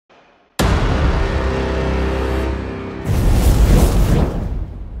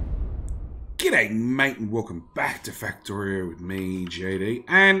G'day mate and welcome back to Factorio with me, JD.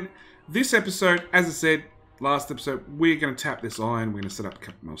 And this episode, as I said, last episode, we're going to tap this iron, we're going to set up a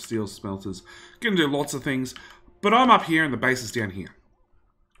couple more steel smelters, going to do lots of things. But I'm up here and the base is down here.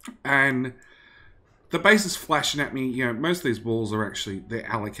 And the base is flashing at me. You know, most of these walls are actually, they're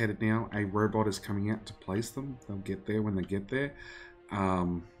allocated now. A robot is coming out to place them. They'll get there when they get there.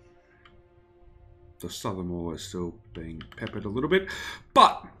 The southern wall is still being peppered a little bit.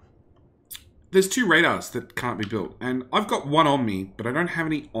 But there's two radars that can't be built. And I've got one on me, but I don't have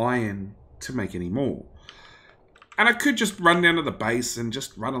any iron to make any more. And I could just run down to the base and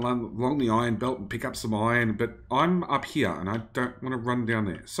just run along the iron belt and pick up some iron. But I'm up here and I don't want to run down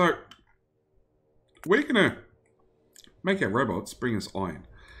there. So we're going to make our robots bring us iron.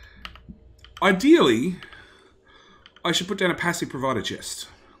 Ideally, I should put down a passive provider chest.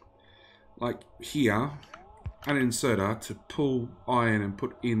 Like here, an inserter to pull iron and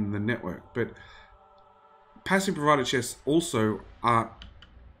put in the network. But passive provider chests also aren't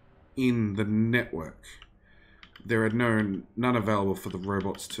in the network. There are none available for the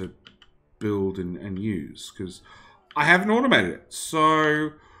robots to build and use because I haven't automated it.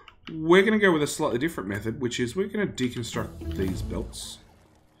 So we're going to go with a slightly different method, which is we're going to deconstruct these belts,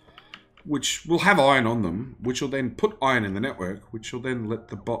 which will have iron on them, which will then put iron in the network, which will then let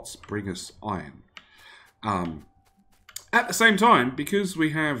the bots bring us iron. At the same time, because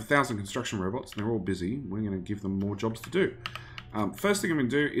we have 1,000 construction robots and they're all busy, we're going to give them more jobs to do. First thing I'm going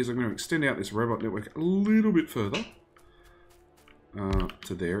to do is I'm going to extend out this robot network a little bit further.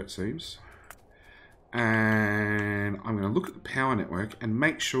 To there, it seems. And I'm going to look at the power network and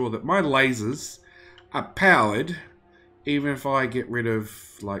make sure that my lasers are powered, even if I get rid of,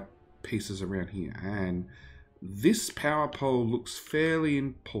 like, pieces around here. And this power pole looks fairly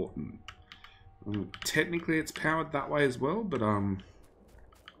important. Technically, it's powered that way as well, but I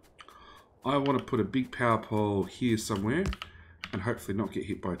want to put a big power pole here somewhere and hopefully not get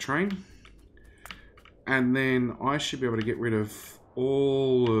hit by a train. And then I should be able to get rid of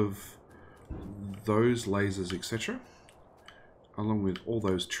all of those lasers, etc., along with all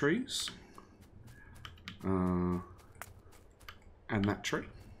those trees and that tree.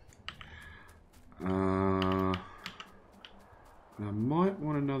 I might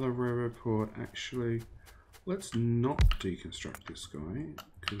want another roboport. Actually, let's not deconstruct this guy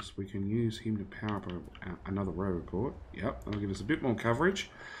because we can use him to power up another roboport. Yep, that'll give us a bit more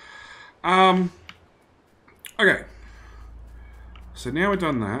coverage. Okay, so now we've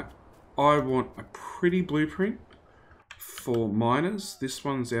done that, I want a pretty blueprint for miners. This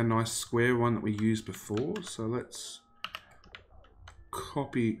one's our nice square one that we used before. So let's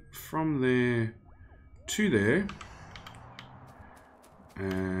copy from there to there.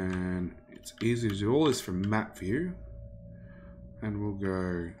 And it's easy to do all this from map view. And we'll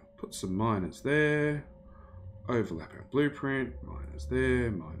go put some miners there, overlap our blueprint, miners there,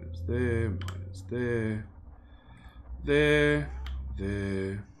 miners there, miners there, there.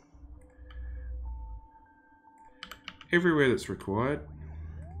 Everywhere that's required.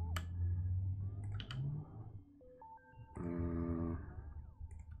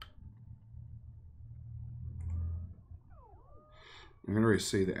 I'm going to really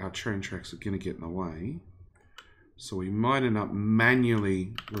see that our train tracks are going to get in the way. So we might end up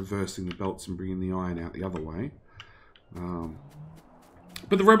manually reversing the belts and bringing the iron out the other way.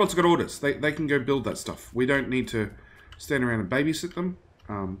 But the robots have got orders. They can go build that stuff. We don't need to stand around and babysit them.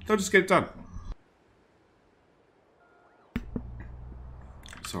 They'll just get it done.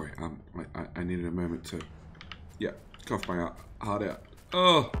 Sorry, I needed a moment to, cough my heart out.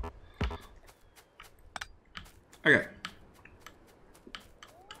 Oh. Okay.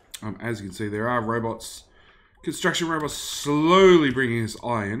 As you can see, there are robots, construction robots slowly bringing us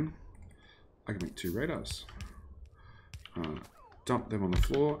iron. I can make two radars. Dump them on the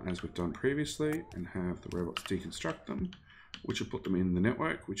floor, as we've done previously, and have the robots deconstruct them, which will put them in the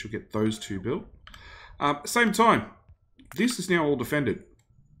network, which will get those two built. Same time, this is now all defended.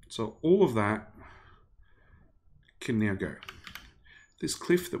 So all of that can now go. This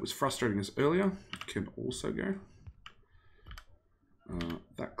cliff that was frustrating us earlier can also go.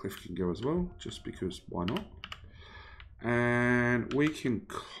 That cliff can go as well, just because why not? And we can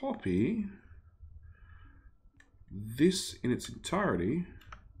copy this in its entirety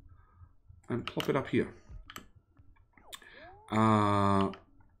and plop it up here. Now,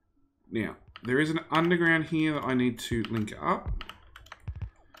 there is an underground here that I need to link up.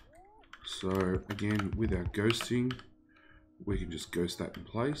 So again, with our ghosting, we can just ghost that in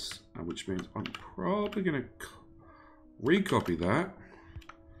place, which means I'm probably going to recopy that.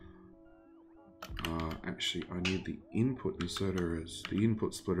 Actually, I need the input inserter as the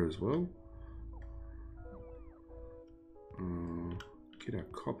input splitter as well. get our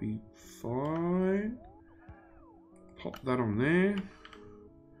copy fine. Pop that on there.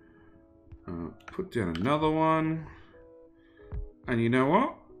 Put down another one. And you know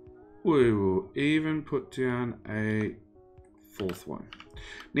what? We will even put down a fourth one.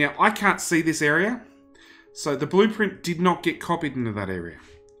 Now, I can't see this area. So the blueprint did not get copied into that area.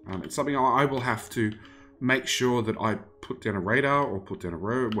 It's something I will have to make sure that I put down a radar or put down a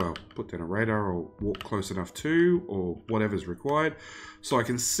radar or walk close enough to, or whatever's required, so I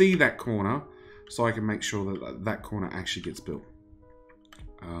can see that corner, so I can make sure that that corner actually gets built.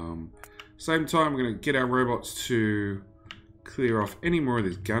 Same time, we're going to get our robots to clear off any more of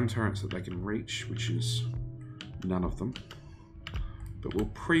these gun turrets that they can reach, which is none of them. But we'll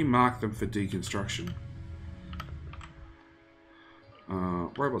pre-mark them for deconstruction.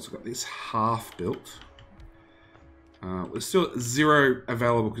 Robots have got this half built. There's still 0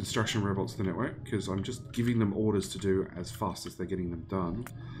 available construction robots in the network because I'm just giving them orders to do as fast as they're getting them done.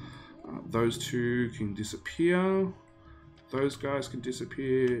 Those two can disappear. Those guys can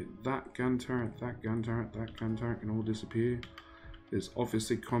disappear. That gun turret, that gun turret, that gun turret can all disappear. There's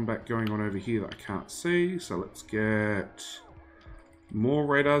obviously combat going on over here that I can't see, so let's get more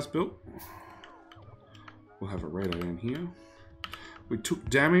radars built. We'll have a radar in here. We took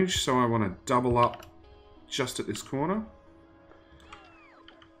damage, so I want to double up just at this corner.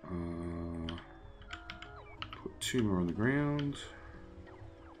 Put 2 more on the ground.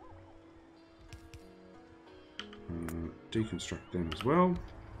 Deconstruct them as well.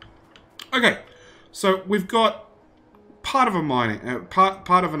 Okay, so we've got part of a mining, part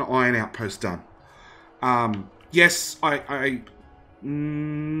of an iron outpost done. Yes, 1,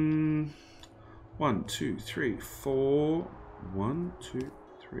 2, 3, 4. 1, 2,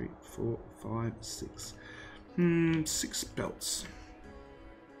 3, 4, 5, 6. 6 belts.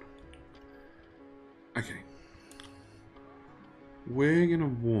 Okay. We're gonna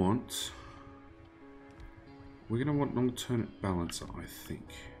want an alternate balancer, I think.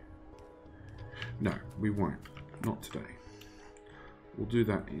 No, we won't. Not today. We'll do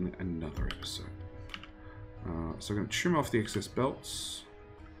that in another episode. So I'm going to trim off the excess belts.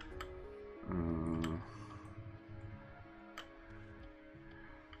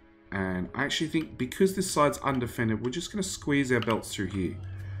 And I actually think because this side's undefended, we're just going to squeeze our belts through here.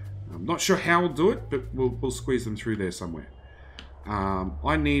 I'm not sure how we'll do it, but we'll squeeze them through there somewhere.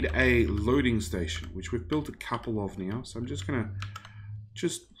 I need a loading station, which we've built a couple of now. So I'm just going to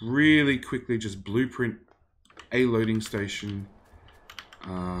really quickly just blueprint a loading station.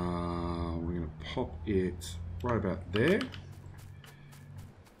 We're going to pop it right about there.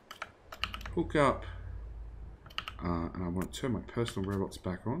 Hook up. And I want to turn my personal robots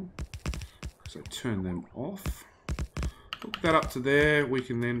back on. So turn them off. Hook that up to there. We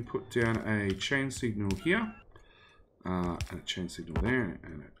can then put down a chain signal here. And a chain signal there.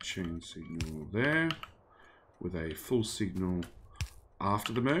 And a chain signal there. With a full signal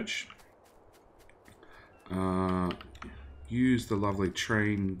after the merge. Use the lovely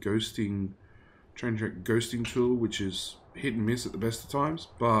train track ghosting tool, which is hit and miss at the best of times,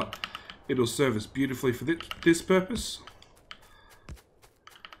 but it'll serve us beautifully for this purpose.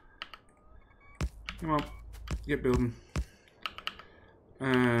 Come on, get building.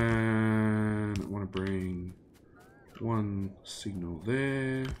 And I want to bring 1 signal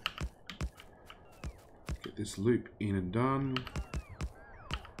there. Get this loop in and done.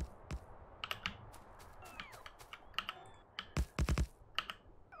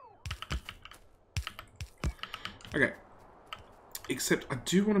 Okay. Except I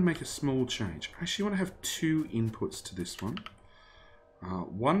do want to make a small change. I actually want to have 2 inputs to this one.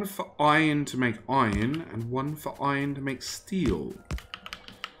 One for iron to make iron, and one for iron to make steel.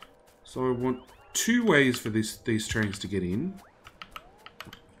 So I want 2 ways for these trains to get in.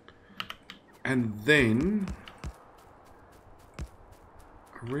 And then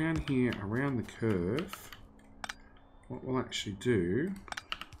around here, around the curve, what we'll actually do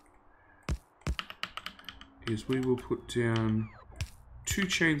is we will put down 2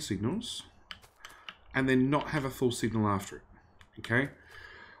 chain signals and then not have a full signal after it. Okay,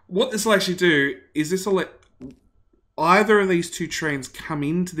 what this will actually do is this will let either of these 2 trains come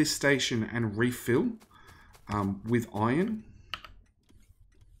into this station and refill with iron,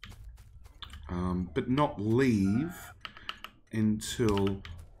 but not leave until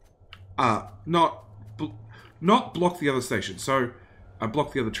not block the other station. So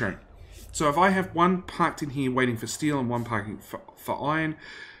block the other train. So if I have one parked in here waiting for steel and one parking for iron,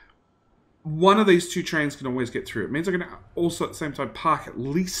 one of these 2 trains can always get through. It means I'm going to also at the same time park at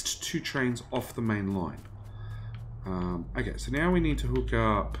least 2 trains off the main line. Okay, so now we need to hook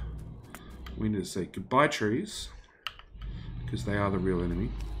up. We need to say goodbye trees. because they are the real enemy.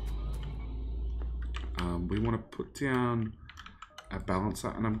 We want to put down a balancer,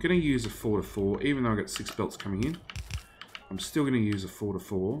 and I'm going to use a 4-to-4, even though I've got 6 belts coming in. I'm still going to use a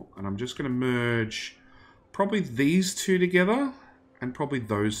 4-to-4, and I'm just going to merge probably these two together, and probably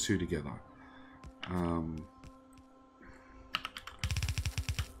those two together.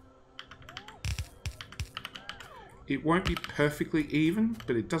 It won't be perfectly even,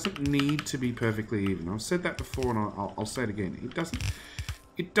 but it doesn't need to be perfectly even. I've said that before, and I'll say it again.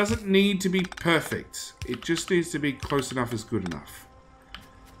 It doesn't need to be perfect. It just needs to be close enough is good enough.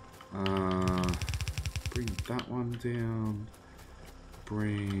 Bring that one down.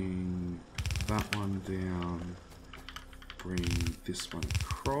 Bring that one down. Bring this one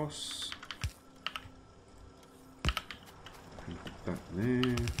across. And put that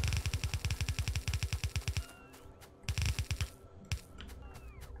there.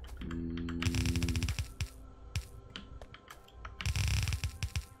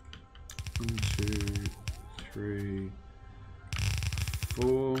 One, two, three,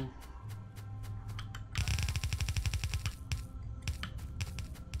 four.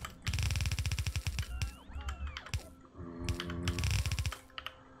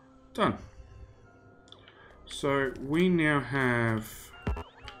 Done. So we now have,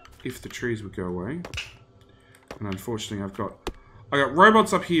 if the trees would go away, and unfortunately I got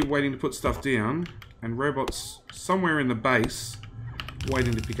robots up here waiting to put stuff down, and robots somewhere in the base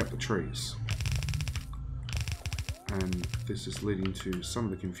waiting to pick up the trees. And this is leading to some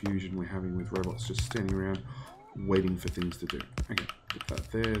of the confusion we're having with robots just standing around waiting for things to do. Okay, put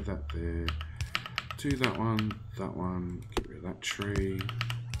that there, do that one, get rid of that tree.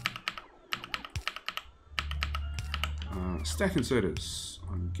 Stack inserters.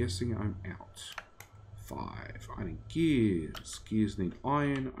 I'm guessing I'm out. 5. I need gears. Gears need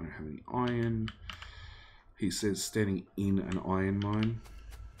iron. I don't have any iron. He says standing in an iron mine.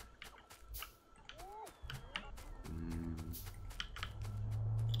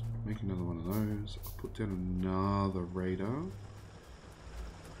 Make another one of those. I'll put down another radar.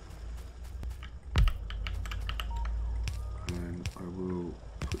 And I will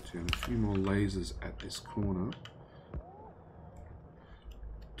put down a few more lasers at this corner.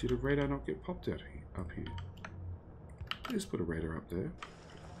 Did a radar not get popped out here, up here? Let's put a radar up there.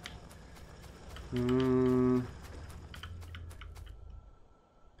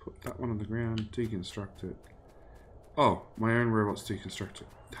 Put that one on the ground, deconstruct it. Oh, my own robot's deconstructed.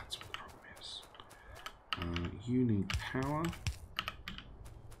 That's what the problem is. You need power.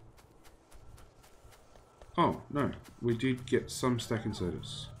 Oh, no. We did get some stack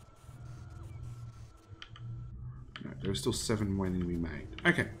inserters. No, there are still 7 waiting to be made.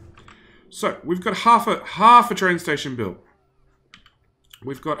 Okay. So, we've got half a train station built.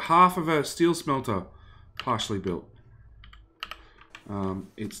 We've got half of a steel smelter partially built.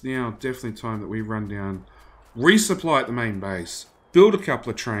 It's now definitely time that we run down, resupply at the main base, build a couple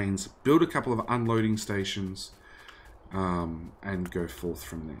of trains, build a couple of unloading stations, and go forth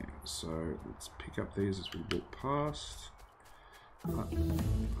from there. So let's pick up these as we walk past.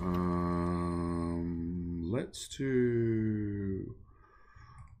 Let's do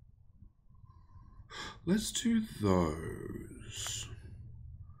those.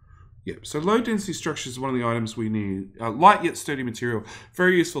 Yep, so low density structures is one of the items we need. Light yet sturdy material,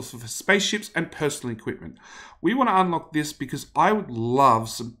 very useful for spaceships and personal equipment. We want to unlock this because I would love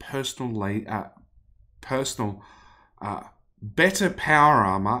some better power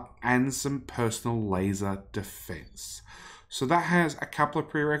armor and some personal laser defense. So that has a couple of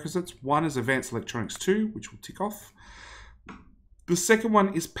prerequisites. One is Advanced Electronics 2, which we'll tick off. The second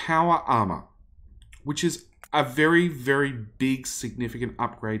one is power armor, which is a very, very big, significant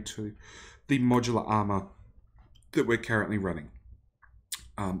upgrade to the modular armor that we're currently running.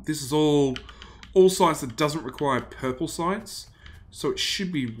 This is all science that doesn't require purple science, so it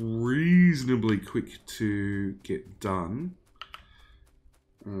should be reasonably quick to get done.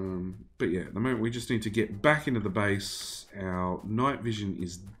 But yeah, at the moment we just need to get back into the base. Our night vision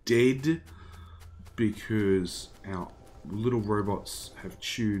is dead because our little robots have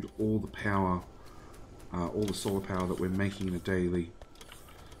chewed all the power, all the solar power that we're making in a daily,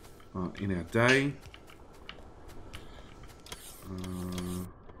 in our day.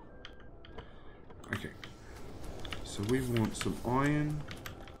 Okay, so we want some iron.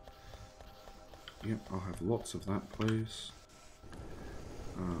 Yep, I'll have lots of that, please.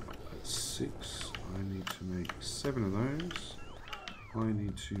 That's 6. I need to make 7 of those. I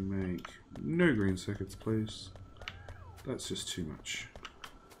need to make no green circuits, please. That's just too much.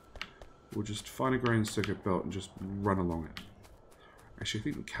 We'll just find a green circuit belt and just run along it. Actually, I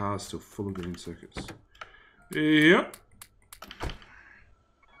think the car's still full of green circuits. Yep.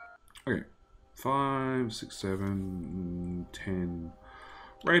 Okay, 5, 6, 7, 10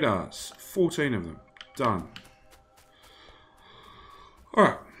 radars, 14 of them, done.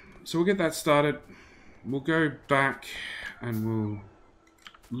 Alright, so we'll get that started. We'll go back and we'll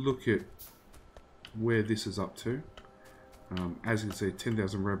look at where this is up to. As you can see,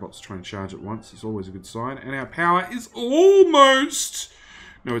 10,000 robots try and charge at once. It's always a good sign. And our power is almost...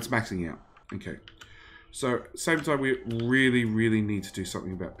 No, it's maxing out. Okay. So, same time, we really, really need to do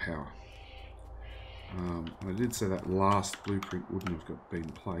something about power. I did say that last blueprint wouldn't have been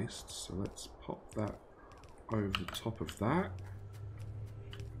placed. So, let's pop that over the top of that.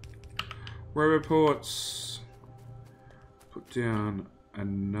 Roboports. Put down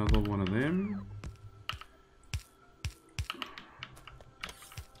another one of them.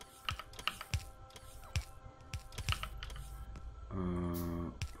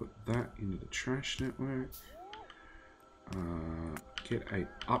 Put that into the trash network. Get a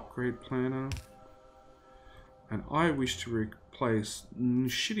upgrade planner. And I wish to replace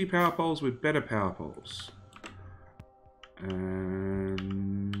shitty power poles with better power poles.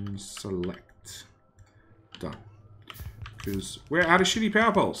 And select. Done. Because we're out of shitty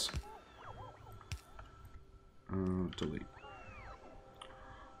power poles. Delete.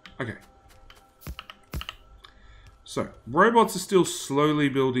 Okay. So, robots are still slowly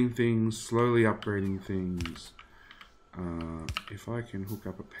building things, slowly upgrading things. If I can hook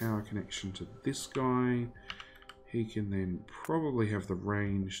up a power connection to this guy, he can then probably have the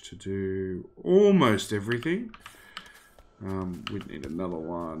range to do almost everything. We'd need another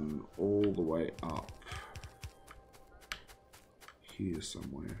one all the way up here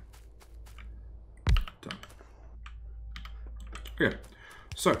somewhere. Done. Okay,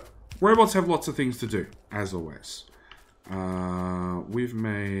 so robots have lots of things to do, as always. We've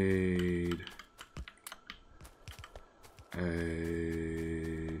made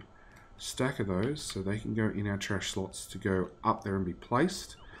a stack of those so they can go in our trash slots to go up there and be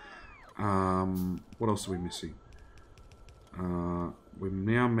placed. What else are we missing? We're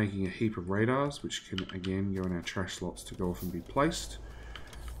now making a heap of radars which can again go in our trash slots to go off and be placed.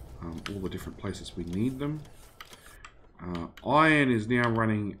 All the different places we need them. Iron is now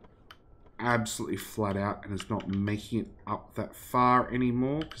running absolutely flat out and is not making it up that far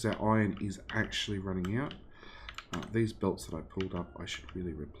anymore because our iron is actually running out. These belts that I pulled up I should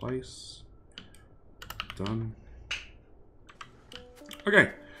really replace. Done.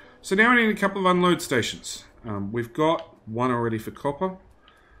 Okay, so now we need a couple of unload stations. We've got one already for copper.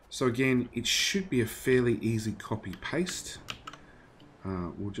 So again, it should be a fairly easy copy paste.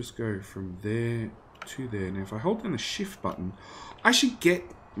 We'll just go from there to there. Now if I hold down the shift button, I should get...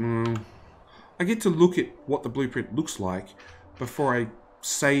 I get to look at what the blueprint looks like before I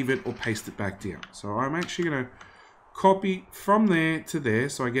save it or paste it back down. So I'm actually going to copy from there to there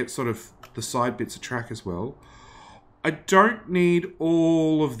so I get sort of the side bits of track as well. I don't need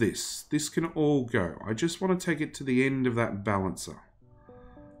all of this. This can all go. I just want to take it to the end of that balancer.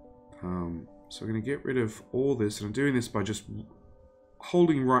 So I'm going to get rid of all this, and I'm doing this by just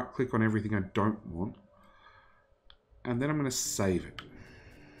holding right click on everything I don't want. And then I'm going to save it.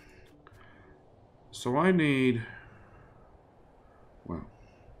 So I need, well,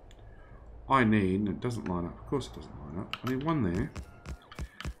 and it doesn't line up. Of course it doesn't line up. I need one there.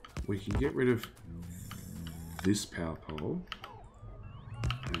 We can get rid of this power pole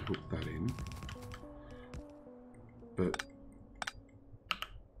and hook that in. But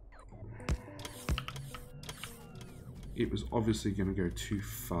it was obviously going to go too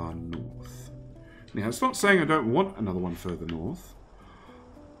far north. Now, it's not saying I don't want another one further north.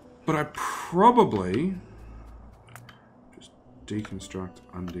 But I probably just deconstruct,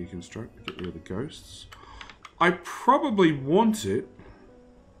 undeconstruct, get rid of the ghosts. I probably want it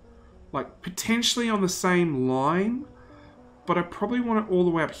like potentially on the same line, but I probably want it all the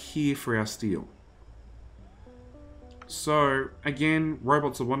way up here for our steel. So again,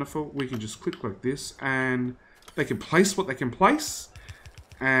 robots are wonderful. We can just click like this and they can place what they can place,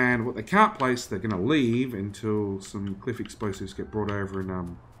 and what they can't place, they're going to leave until some cliff explosives get brought over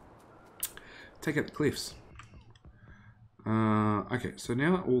and take out the cliffs. Okay, so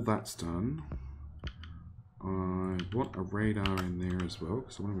now that all that's done, I want a radar in there as well,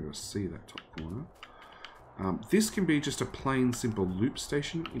 because I want to be able to see that top corner. This can be just a plain, simple loop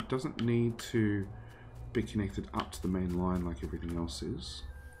station. It doesn't need to be connected up to the main line like everything else is.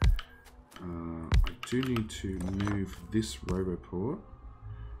 I do need to move this roboport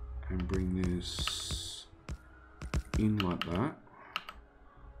and bring this in like that,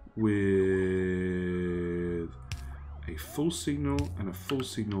 with a full signal and a full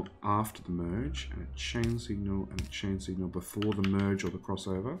signal after the merge, and a chain signal and a chain signal before the merge or the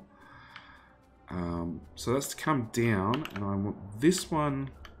crossover. So that's to come down, and I want this one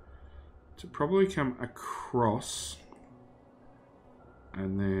to probably come across,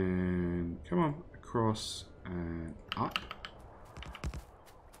 and then come on, across and up.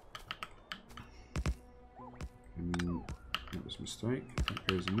 That was a mistake. That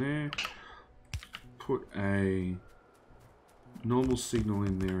goes in there. Put a normal signal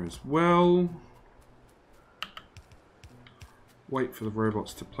in there as well. Wait for the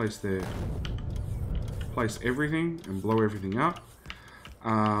robots to place everything and blow everything up.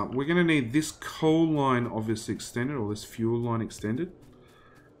 We're going to need this coal line obviously extended, or this fuel line extended.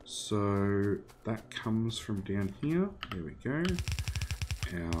 So that comes from down here. There we go.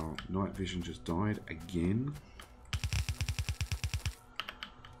 Our night vision just died again.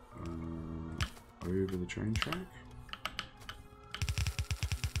 Over the train track.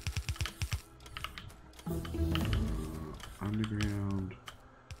 Underground.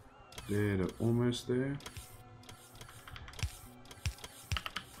 There to almost there.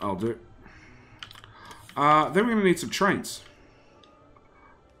 I'll do. Then we're going to need some trains.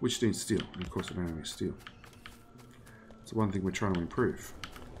 Which needs steel. And of course we don't have any steel. It's the one thing we're trying to improve.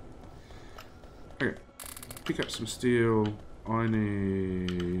 Okay. Pick up some steel. I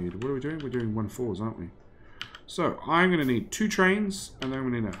need... What are we doing? We're doing 1/4s, aren't we? So, I'm going to need 2 trains, and then I'm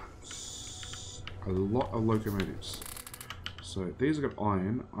going to need a lot of locomotives. So, these have got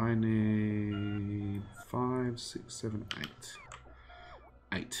iron. I need 5, 6, 7, 8.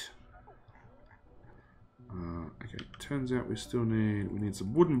 8. Okay, turns out we need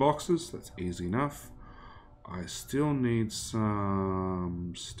some wooden boxes. That's easy enough. I still need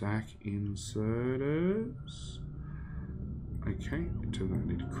some stack inserters. Okay, it turns out I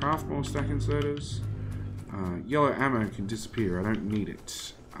need to craft more stack inserters. Yellow ammo can disappear. I don't need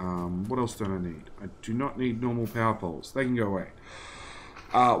it. What else don't I need? I do not need normal power poles. They can go away.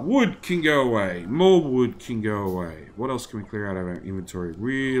 Wood can go away. More wood can go away. What else can we clear out of our inventory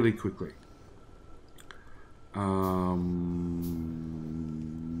really quickly?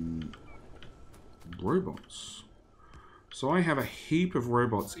 Robots. So I have a heap of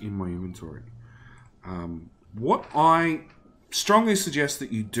robots in my inventory. What I strongly suggest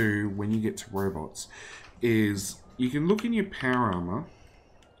that you do when you get to robots is you can look in your power armor,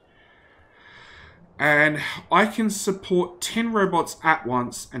 and I can support 10 robots at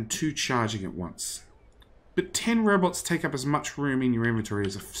once and 2 charging at once. But 10 robots take up as much room in your inventory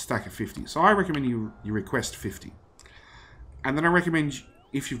as a stack of 50. So I recommend you request 50. And then I recommend,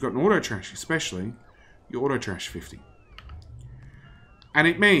 if you've got an auto trash especially, you auto trash 50. And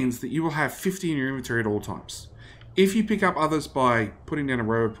it means that you will have 50 in your inventory at all times. If you pick up others by putting down a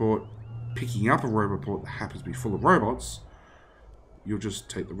roboport, picking up a roboport that happens to be full of robots, you'll just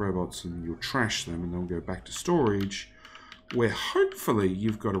take the robots and you'll trash them and they'll go back to storage, where hopefully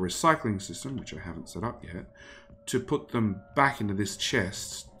you've got a recycling system, which I haven't set up yet, to put them back into this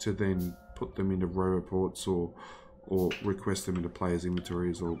chest to then put them into roboports or request them into players'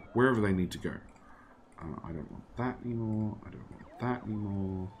 inventories or wherever they need to go. I don't want that anymore. I don't want that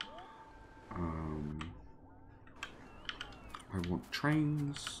anymore. I want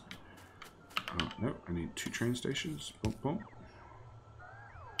trains. No, I need 2 train stations. Bump, bump.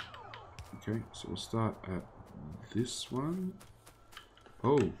 Okay, so we'll start at this one.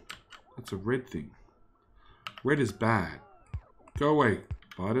 Oh, that's a red thing. Red is bad. Go away,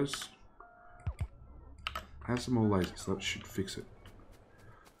 spiders. Have some more lasers. That should fix it.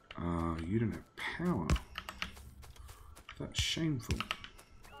 You don't have power. That's shameful.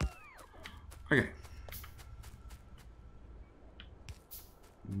 Okay.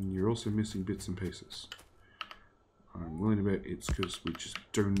 You're also missing bits and pieces. I'm willing to bet it's because we just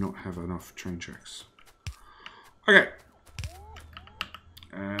do not have enough train tracks. Okay.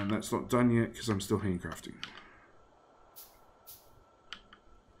 And that's not done yet because I'm still handcrafting.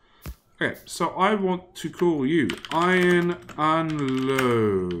 Okay, so I want to call you Iron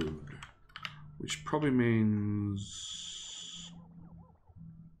Unload. Which probably means...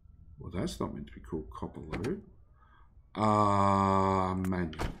 Well, that's not meant to be called Copper Load.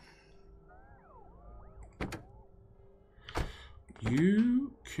 Manual.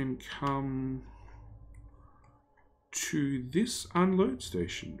 You can come to this unload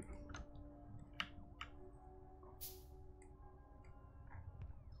station.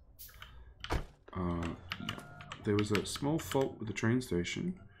 Yeah. There was a small fault with the train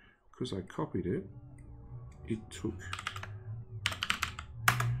station. Because I copied it, it took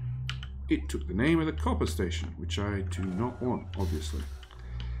the name of the copper station, which I do not want, obviously.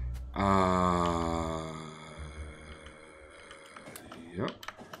 Yep.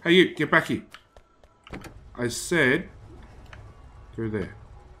 Hey you, get back here. I said, through there.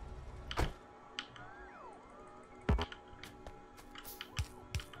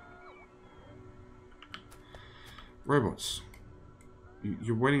 Robots.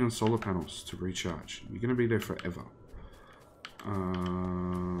 You're waiting on solar panels to recharge. You're going to be there forever.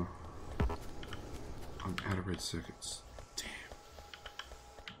 I'm out of red circuits. Damn.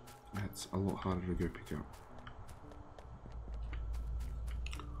 That's a lot harder to go pick up.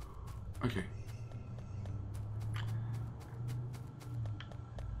 Okay.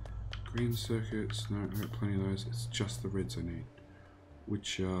 Green circuits. No, I've got plenty of those. It's just the reds I need.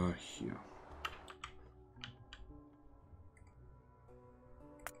 Which are here.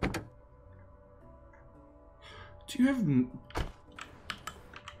 Do you have...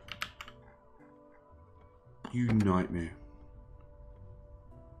 You nightmare.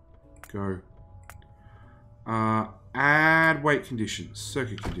 Go. Add weight conditions.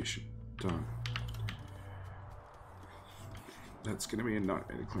 Circuit condition. Done. That's going to be a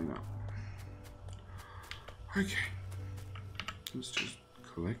nightmare to clean up. Okay. Let's just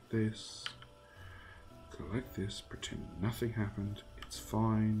collect this. Collect this. Pretend nothing happened. It's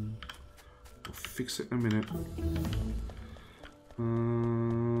fine. We'll fix it in a minute.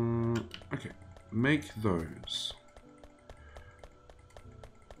 Okay. Make those.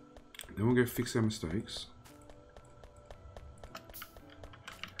 Then we'll go fix our mistakes.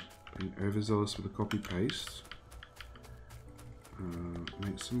 Being overzealous with the copy paste.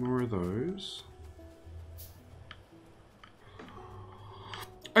 Make some more of those.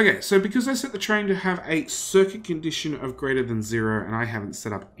 Okay, so because I set the train to have a circuit condition of greater than 0, and I haven't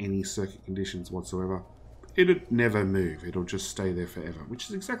set up any circuit conditions whatsoever, it'll never move. It'll just stay there forever, which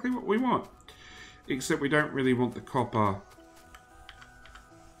is exactly what we want. Except we don't really want the copper.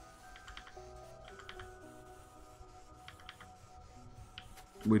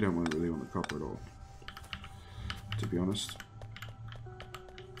 We don't really want the copper at all, to be honest.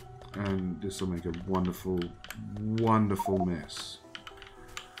 And this will make a wonderful, wonderful mess.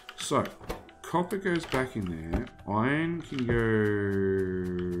 So, copper goes back in there. Iron can go...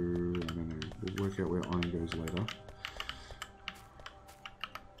 I don't know. We'll work out where iron goes later.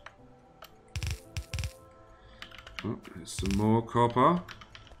 Oh, there's some more copper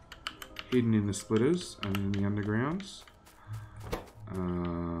hidden in the splitters and in the undergrounds.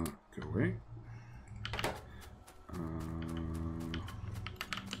 Go away.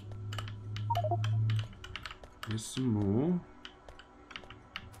 There's some more.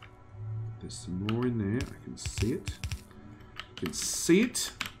 There's some more in there. I can see it. I can see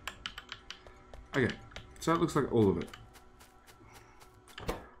it. Okay, so that looks like all of it.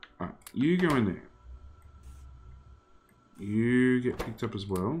 Alright, you go in there. You get picked up as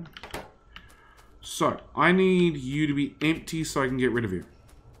well. So, I need you to be empty so I can get rid of you.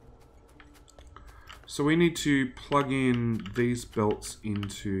 So we need to plug in these belts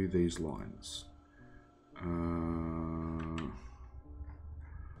into these lines.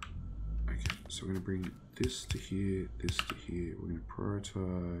 Okay, so we're going to bring this to here, this to here. We're going to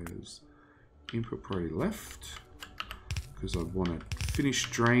prioritize input priority left because I want to finish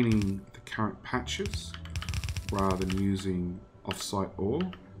draining the current patches rather than using offsite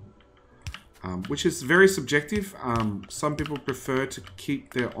ore, which is very subjective. Some people prefer to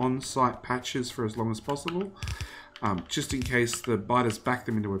keep their on-site patches for as long as possible, just in case the biters back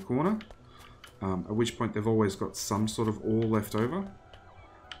them into a corner. At which point they've always got some sort of ore left over.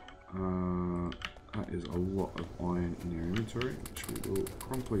 That is a lot of iron in our inventory, which we will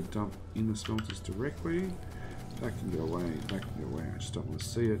promptly dump in the smelters directly. That can go away, that can go away, I just don't want to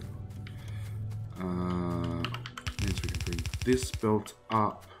see it. Means we can bring this belt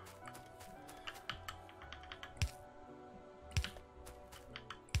up.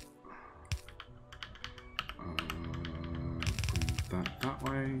 Bring that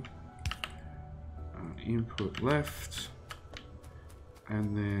way. Input left,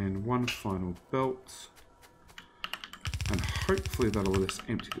 and then one final belt, and hopefully that'll let us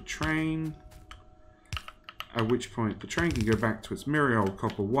empty the train, at which point the train can go back to its merry old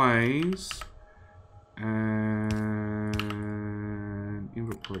copper ways, and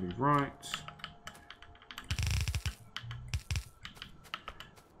input priority right,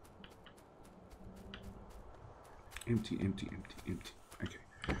 empty, empty, empty, empty. Okay,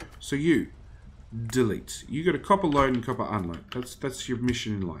 so you delete. You got a copper load and copper unload. That's your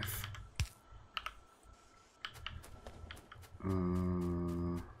mission in life.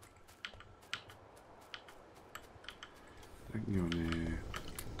 That can go in there.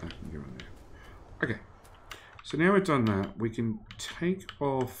 That can go in there. Okay. So now we've done that, we can take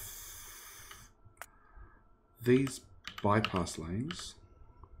off these bypass lanes.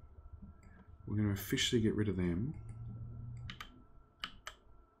 We're going to officially get rid of them.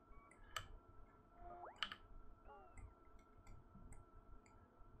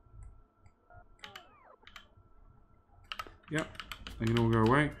 Yep, they can all go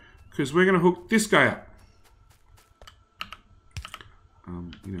away. Because we're going to hook this guy up.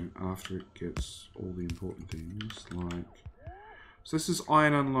 You know, after it gets all the important things, like... So this is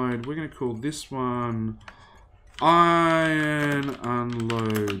iron unload. We're going to call this one iron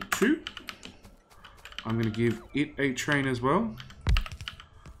unload 2. I'm going to give it a train as well.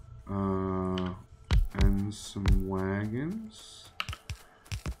 And some wagons.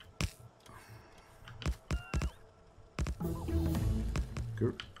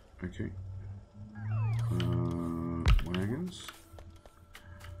 Good. Okay. Wagons.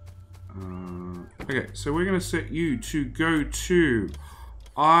 Okay, so we're going to set you to go to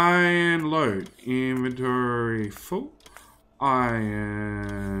iron load, inventory full, iron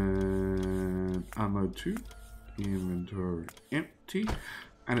unload 2, inventory empty,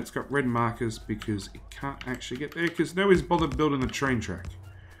 and it's got red markers because it can't actually get there because nobody's bothered building the train track.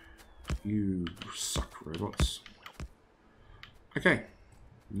 You suck, robots. Okay,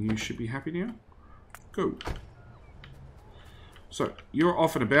 you should be happy now. Go. So, you're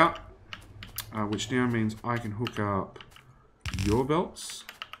off and about. Which now means I can hook up your belts.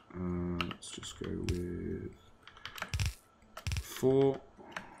 Let's just go with 4,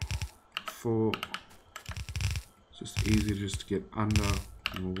 4. It's just easier just to get under,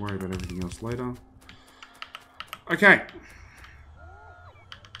 and we'll worry about everything else later. Okay.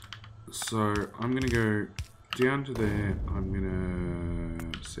 So I'm going to go down to there. I'm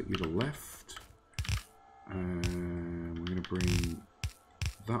going to set you to left. And we're going to bring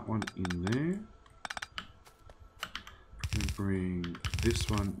that one in there. And bring this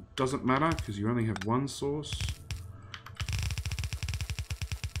one. Doesn't matter because you only have one source.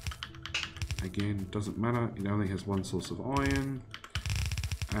 Again, doesn't matter. It only has one source of iron.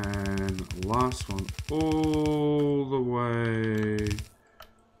 And last one all the way.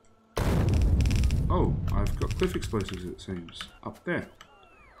 Oh, I've got cliff explosives, it seems, up there.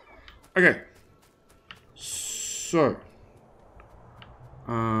 Okay. So.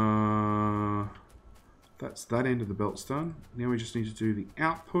 That's that end of the belts done. Now we just need to do the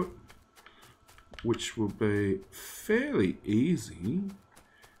output, which will be fairly easy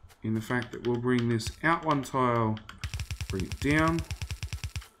in the fact that we'll bring this out one tile, bring it down,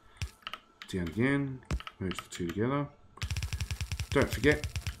 down again, merge the two together. Don't forget,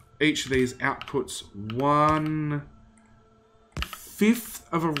 each of these outputs 1/5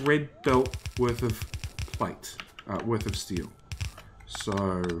 of a red belt worth of plate, worth of steel.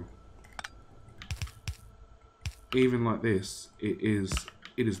 So even like this, it is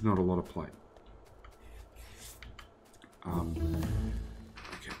not a lot of plate.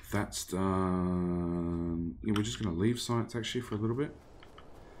 Okay, that's done. Yeah, we're just going to leave science actually for a little bit.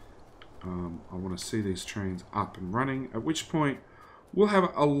 I want to see these trains up and running, at which point we'll have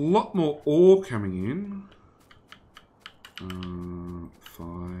a lot more ore coming in.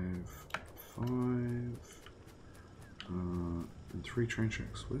 5, 5, and 3 train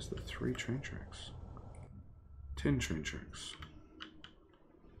tracks. Where's the 3 train tracks? 10 train tracks.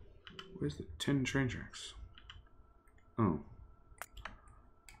 Where's the 10 train tracks? Oh.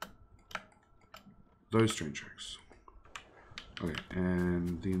 Those train tracks. Okay,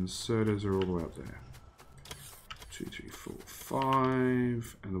 and the inserters are all the way up there. 2, 3, 4,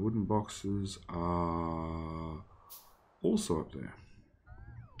 5. And the wooden boxes are also up there.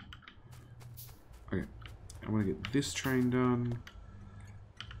 Okay, I want to get this train done.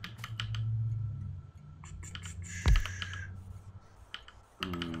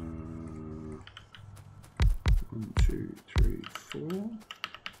 1, 2, 3, 4.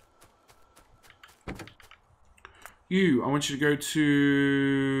 I want you to go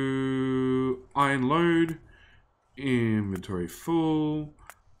to iron load, inventory full,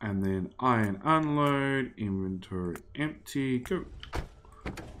 and then iron unload, inventory empty, go.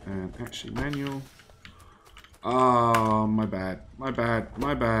 And actually manual. Oh, my bad, my bad,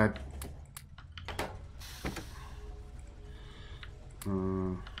 my bad.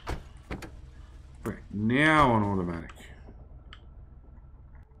 Okay, now on automatic.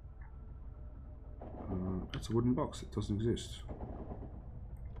 That's a wooden box. It doesn't exist.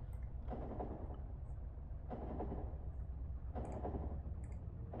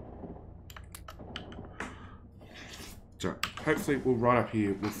 So, hopefully we'll right up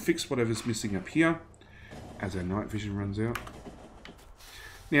here. We'll fix whatever's missing up here as our night vision runs out.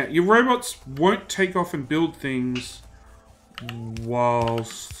 Now, your robots won't take off and build things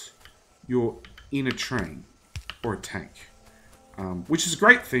whilst you're in a train or a tank. Which is a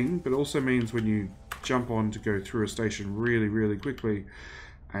great thing, but also means when you jump on to go through a station really, really quickly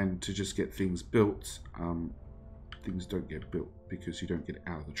and to just get things built, things don't get built because you don't get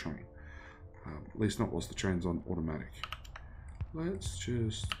out of the train. At least not whilst the train's on automatic. Let's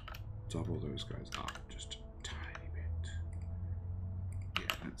just double those guys up just a tiny bit.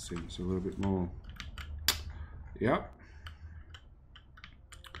 Yeah, that seems a little bit more. Yep.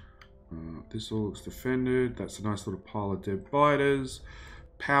 This all looks defended. That's a nice little pile of dead biters.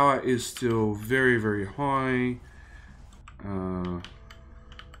 Power is still very, very high. How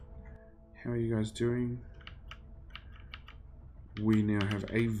are you guys doing? We now have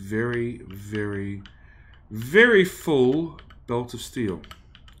a very, very, very full belt of steel.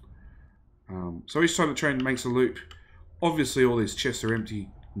 So each time the train makes a loop, obviously all these chests are empty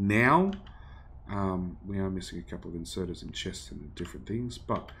now. We are missing a couple of inserters and chests and different things,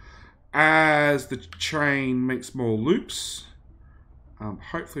 but as the train makes more loops,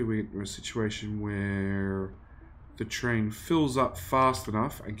 hopefully we get to a situation where the train fills up fast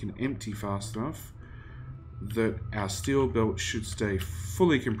enough and can empty fast enough that our steel belt should stay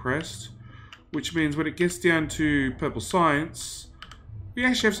fully compressed, which means when it gets down to purple science, we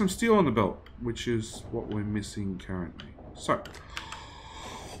actually have some steel on the belt, which is what we're missing currently. So,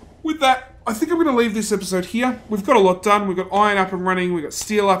 with that, I think I'm going to leave this episode here. We've got a lot done. We've got iron up and running. We've got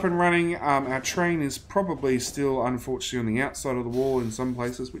steel up and running. Our train is probably still, unfortunately, on the outside of the wall in some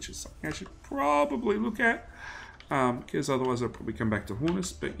places, which is something I should probably look at. Because otherwise I'll probably come back to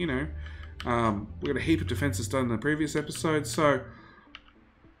Hornus. But, you know, we got a heap of defenses done in the previous episode. So,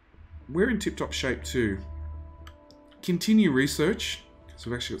 we're in tip-top shape to continue research. Because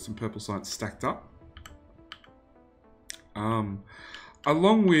we've actually got some purple science stacked up.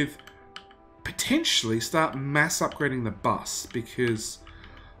 Along with potentially start mass upgrading the bus, because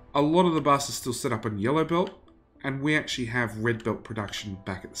a lot of the bus is still set up on yellow belt, and we actually have red belt production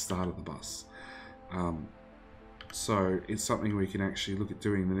back at the start of the bus. So it's something we can actually look at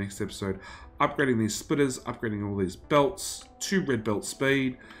doing in the next episode, upgrading these splitters, upgrading all these belts to red belt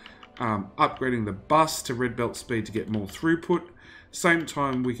speed, upgrading the bus to red belt speed to get more throughput. Same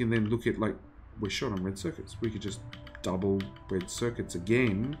time we can then look at, like, we're short on red circuits, we could just double red circuits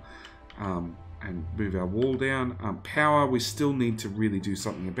again, and move our wall down. Power, we still need to really do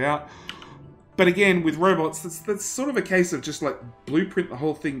something about. But again, with robots, that's sort of a case of just like blueprint the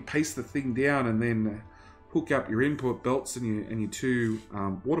whole thing, paste the thing down, and then hook up your input belts and your two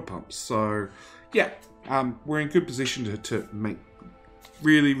water pumps. So yeah, we're in good position to make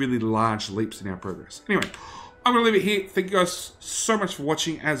really, really large leaps in our progress. Anyway, I'm going to leave it here. Thank you guys so much for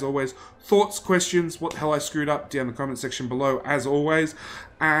watching, as always. Thoughts, questions, what the hell I screwed up, down in the comment section below, as always.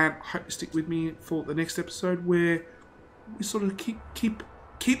 And I hope you stick with me for the next episode where we sort of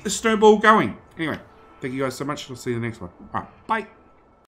keep the snowball going. Anyway, thank you guys so much. I'll see you in the next one. All right, bye.